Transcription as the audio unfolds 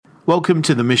Welcome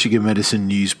to the Michigan Medicine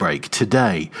Newsbreak.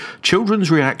 Today, children's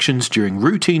reactions during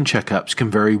routine checkups can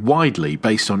vary widely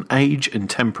based on age and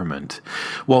temperament.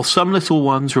 While some little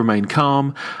ones remain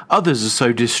calm, others are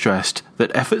so distressed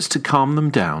that efforts to calm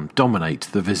them down dominate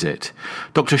the visit.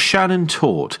 Dr. Shannon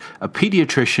Taut, a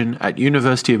pediatrician at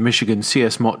University of Michigan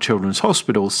C.S. Mott Children's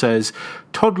Hospital, says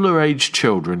toddler-aged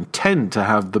children tend to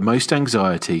have the most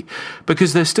anxiety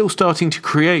because they're still starting to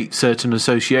create certain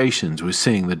associations with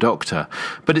seeing the doctor,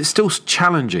 but it's still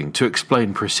challenging to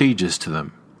explain procedures to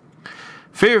them.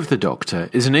 Fear of the doctor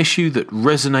is an issue that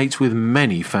resonates with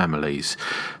many families.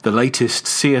 The latest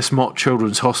C.S. Mott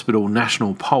Children's Hospital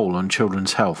National Poll on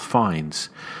Children's Health finds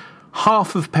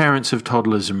half of parents of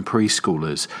toddlers and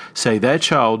preschoolers say their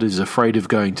child is afraid of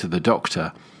going to the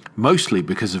doctor, mostly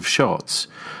because of shots.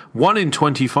 1 in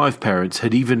 25 parents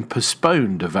had even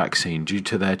postponed a vaccine due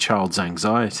to their child's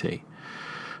anxiety.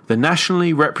 The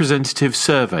nationally representative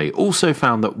survey also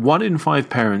found that 1 in 5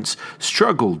 parents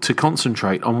struggled to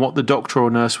concentrate on what the doctor or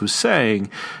nurse was saying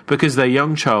because their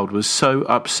young child was so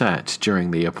upset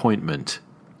during the appointment.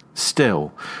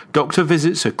 Still, doctor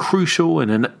visits are crucial in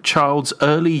a child's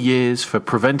early years for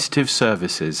preventative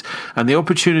services and the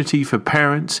opportunity for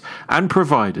parents and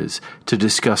providers to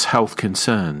discuss health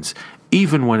concerns,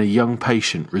 even when a young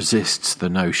patient resists the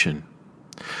notion.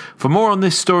 For more on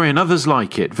this story and others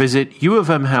like it, visit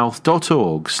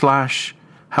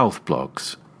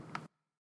uofmhealth.org/healthblogs.